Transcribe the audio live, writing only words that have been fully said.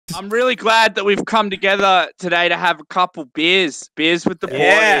I'm really glad that we've come together today to have a couple beers. Beers with the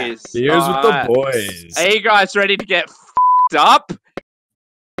boys. Beers with the boys. Are you guys ready to get f***ed up?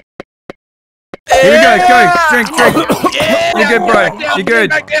 Here we go, go, drink. You're good, bro. You're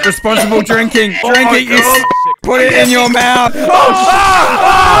good. Responsible drinking. Drink it, you put it in your mouth. Oh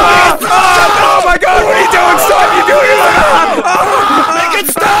my god, what are you doing? Stop, you're doing it! Make it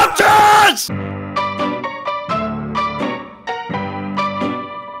stop, Josh!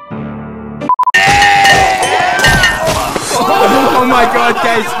 Oh my god,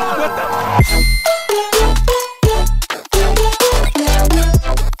 guys.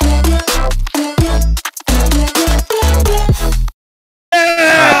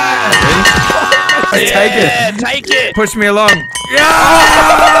 Take it. Take it. Push me along.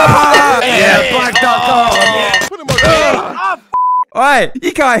 Black.com. Oi,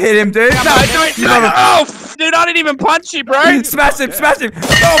 you can't hit him, dude. No, do it. Oh, dude, I didn't even punch you, bro. Smash him, smash him.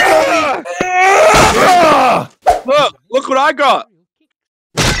 Look what I got.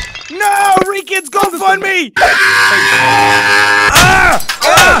 No, Rickens, go fund me! Oh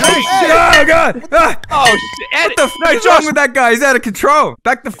god. Oh shit. What the f is wrong with that guy? He's out of control.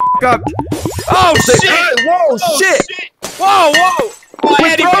 Back the f up. Oh shit. Whoa, shit. Whoa. Oh,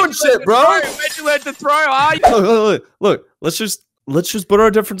 We're throwing shit, bro. Where'd you learn to throw, are you? Look. Let's just put our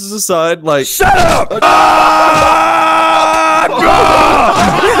differences aside. Like, shut up!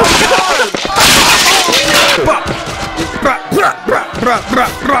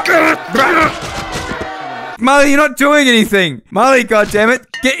 Marley, you're not doing anything. Marley, goddammit.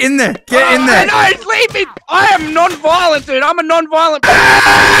 Get in there. Get in there. No, leave me. I am non-violent, dude. I'm a non-violent.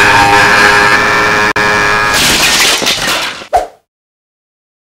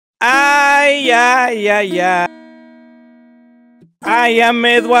 Ay. I am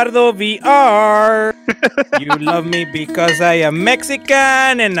Eduardo VR. You love me because I am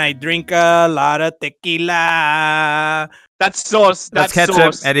Mexican and I drink a lot of tequila. That's sauce. That's ketchup,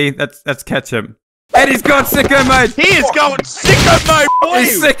 sauce. Eddie. That's ketchup. Eddie's got sicko mode. He is going sicko mode, boy.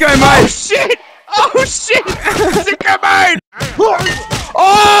 He's sicko mode. Oh shit! Oh shit! Sicko mode!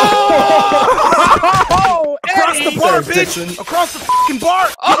 Oh! Across Eddie. the bar, bitch! Across the fucking bar!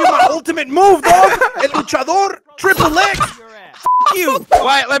 Give you my ultimate move, dog! El luchador, triple X! F you!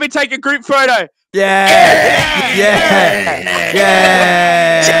 Wait, let me take a group photo. Yeah.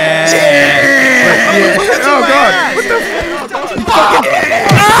 Oh god. What the fuck?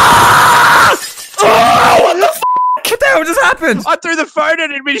 What the hell just happened? I threw the phone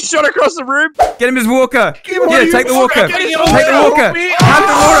and it been shot across the room. Get him his walker. Yeah, take the walker. Take Getting the it all walker. out. Have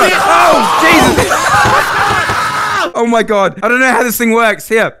the water. Oh, Jesus. Oh my god. I don't know how this thing works.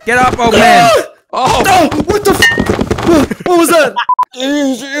 Here, get up, old man. Oh, no! What the f? What was that?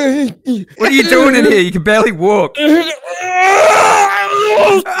 What are you doing in here? You can barely walk.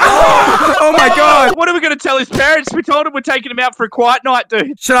 Oh my god. what are we going to tell his parents? We told him we're taking him out for a quiet night,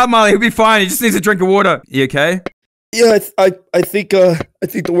 dude. Shut up, Marley. He'll be fine. He just needs a drink of water. You okay? Yeah, I think the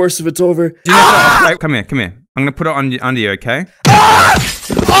worst of it's over. Do you know wait, come here. I'm gonna put it on under you, okay?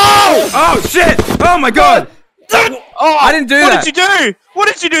 Oh shit! Oh my god! Oh, I didn't do that. What did you do? What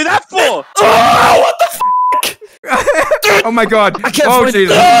did you do that for? What the f? Oh my god! I can't Oh find-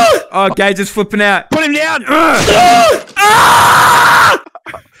 Jesus! Oh, Gage is flipping out. Put him down.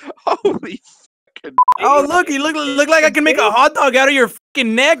 Holy fucking. Oh, look, you look like I can make a hot dog out of your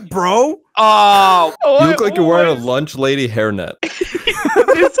fucking neck, bro. Oh. You look like you're wearing a lunch lady hairnet.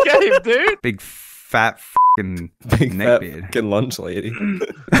 This game, dude. Big fat fucking Big neck fat beard. fucking lunch lady.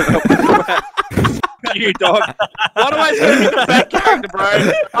 You dog. Why do I say the fat character, bro?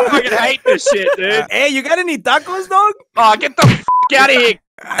 I fucking hate this shit, dude. Hey, you got any tacos, dog? Oh, get the f out of here.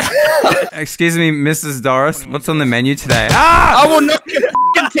 Excuse me, Mrs. Doris. What's on the menu today? I will knock your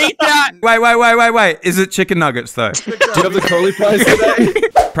f***ing teeth out. Wait. Is it chicken nuggets though? Do you have the curly fries today?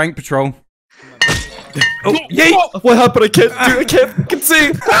 Prank patrol. Oh, yeet! What happened? I can't fucking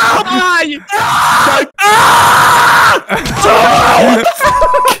see. Ah, you-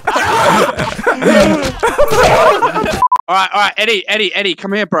 All right, Eddie,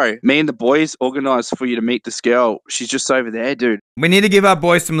 come here, bro. Me and the boys organized for you to meet this girl. She's just over there, dude. We need to give our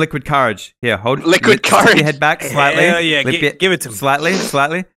boys some liquid courage. Here, hold. Liquid Tip your courage? head back slightly. Hell yeah, Lift give it to him. Slightly.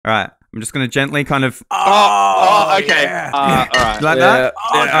 All right. I'm just gonna gently kind of Oh, okay. yeah. All right. like that.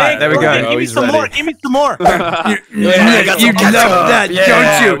 Oh, All right, there we go. Give me he's some ready. more. Give me some more. You love that,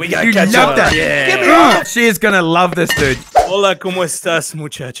 don't you? we got You ketchup. love that. Yeah. Give me more. She is gonna love this, dude. Hola, ¿cómo estás,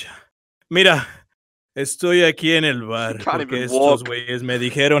 muchacha? Mira, estoy aquí en el bar Can't porque even estos walk. güeyes me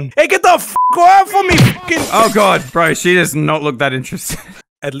dijeron, hey, get the f*** off of me, fucking... Oh god, bro, she does not look that interested.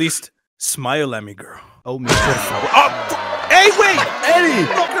 At least smile at me, girl. Oh, me, por favor. Oh, hey, Hey, wait! Eddie!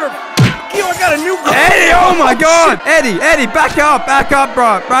 Yo, I got a new gun. Eddie, oh my God! Eddie, back up,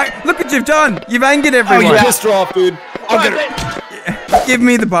 bro. Right, look what you've done. You've angered everyone. Oh, you pissed her off, dude. I'll get it. Give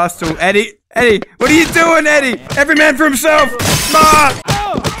me the bar stool, Eddie, what are you doing, Eddie? Every man for himself.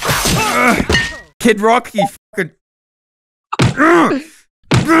 Kid Rock, you fucking. Oh,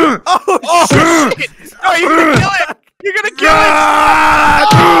 shit! Oh, you're gonna kill it! You're gonna kill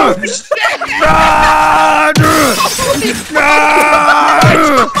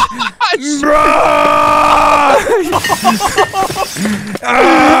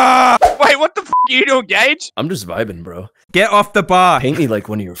Wait, what the f*** are you doing, Gage? I'm just vibing, bro. Get off the bar. Paint me like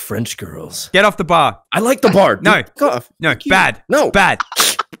one of your French girls. Get off the bar. I like the bar. Dude. No. Go off. No, bad. No. Bad.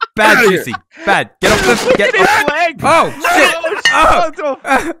 Bad, Juicy. Bad. Get off the. Get His off. leg! Oh, shit. Oh.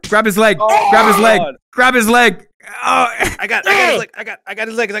 Grab his leg. Grab his leg. Grab his leg. Oh. I got his leg. I got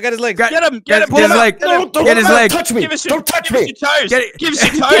his legs. Get him! Get his pull him leg. up, Get his leg. Touch me. Give us Don't touch give us me. your toes. Get it. Give us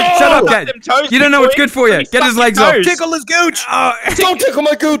your toes. Shut up, Suck Dad. them toes, You don't know what's boy. good for you. Get his Suck legs your off. toes. Tickle his gooch. Oh. Don't tickle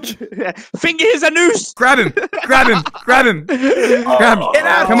my gooch. Finger is a noose. Grab him. Grab him. Grab him. Grab him. Get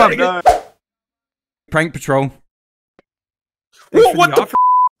out. Come on. No. Prank patrol. What the?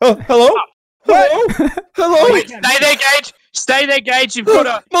 Oh, hello? Hello? Hello? Wait, stay there, Gage. Stay there, Gage. You've got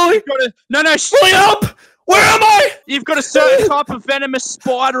to. Molly, No. Molly, up! Where am I? You've got a certain type of venomous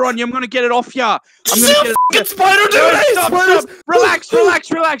spider on you. I'm gonna get it off you. I'm gonna See get a it. fucking spider, dude! No, Hey, stop, spiders! stop. Relax.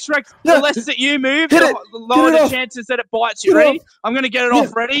 Yeah. The less that you move, Hit the it. lower Get it the off. chances that it bites you. Get it Ready? off. I'm gonna get it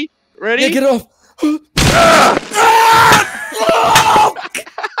off. Ready? Yeah, get it off.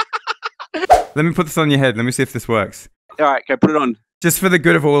 Let me put this on your head. Let me see if this works. All right, okay, put it on. Just for the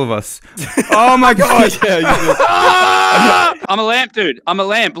good of all of us. Oh my God. Yeah, you did. I'm a lamp, dude. I'm a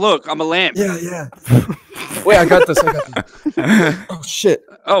lamp. Look, I'm a lamp. Yeah. Wait, I got this. Oh, shit.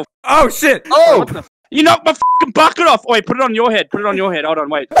 Oh shit. Oh! You knocked my fucking bucket off. Wait, put it on your head. Put it on your head. Hold on,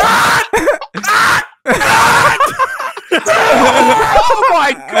 wait. Oh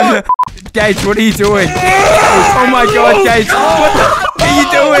my God. Gage, what are you doing? Oh my God, Gage. What the are you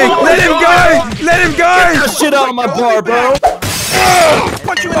doing? Let him go. Let him Get go. that shit out of my bar, bro.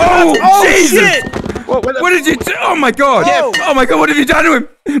 Oh, Jesus. What What did you do? Oh my God. Oh my God, what have you done to him?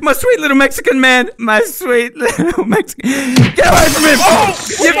 My sweet little Mexican man. My sweet little Mexican. Get away from him.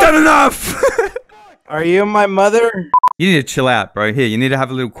 You've done enough. Are you my mother? You need to chill out, bro. Here, you need to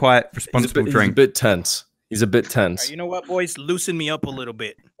have a little quiet, responsible He's a drink. bit tense. He's a bit tense. You know what, boys? Loosen me up a little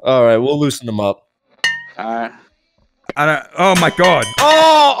bit. All right, we'll loosen him up. I don't. Oh my God.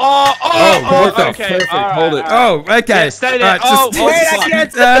 what the okay. Perfect. all right, Hold it. all right. Oh, okay. Yeah, stay there. Alright, Oh, just- wait,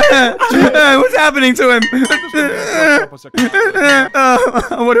 I What's happening to him?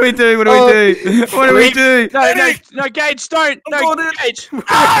 What do we do? What do we do? What do we do? No, Gage, don't. No, Gage.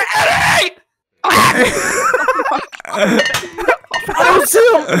 I don't see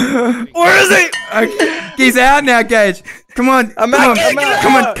him. Where is he? Okay. He's out now, Gage. Come on. I'm come out, on. I'm out.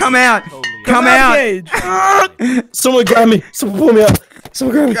 Come on. Come out. Come out. Someone grab me. Someone pull me up.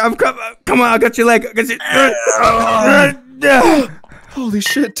 Someone grab me. Come on. I got your leg. I got your. Holy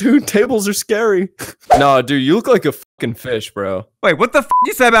shit, dude. Tables are scary. No, dude, you look like a fucking fish, bro. Wait, what the f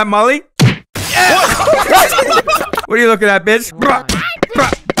you say about Molly? What are you looking at, bitch?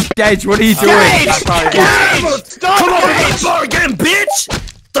 Gage, what are you doing? Gage! Stop, Come on, Gage! bar again, bitch!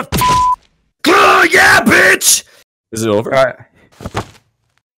 The yeah, bitch! Is it over? All right.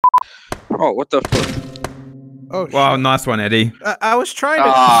 Oh, what the fuck? Oh, Wow, nice one, Eddie. I was trying to.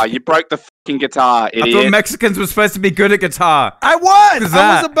 Ah, you broke the fucking guitar, I thought idiot. Mexicans were supposed to be good at guitar. I was. What is I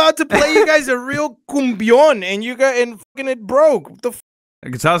that? was about to play you guys a real cumbion, and you got and fucking it broke. What the The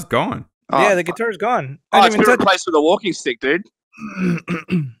guitar's gone. yeah, the guitar's gone. Oh, I it's didn't been even touch. replaced with a walking stick, dude.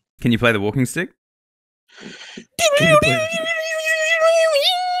 Can you play the walking stick?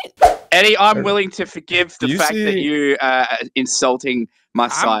 Eddie, I'm willing to forgive the You fact that see- you insulting my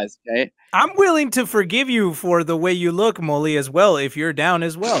size, okay? I'm willing to forgive you for the way you look, Molly, as well, if you're down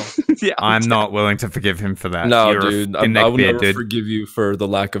as well. Yeah. I'm not willing to forgive him for that. No, You're a dude. fucking I will neckbeard, never dude. forgive you for the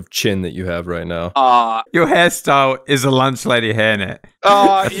lack of chin that you have right now. Your hairstyle is a lunch lady hairnet.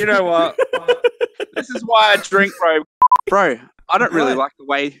 You know what? This is why I drink, bro. Bro, I don't really like the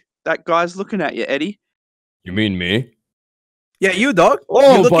way that guy's looking at you, Eddie. You mean me? Yeah, you dog.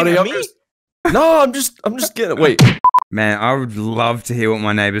 Oh, You looking buddy, at I'm me? just... No, I'm just getting... Wait. Man, I would love to hear what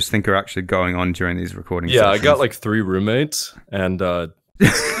my neighbors think are actually going on during these recording Yeah, I sessions. got like 3 roommates, and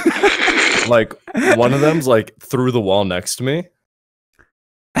like one of them's like through the wall next to me,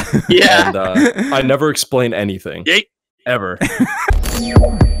 Yeah. and I never explain anything. Yeet. Ever.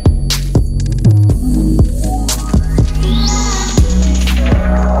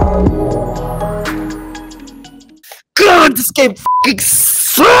 God God, this game fucking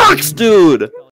sucks, dude.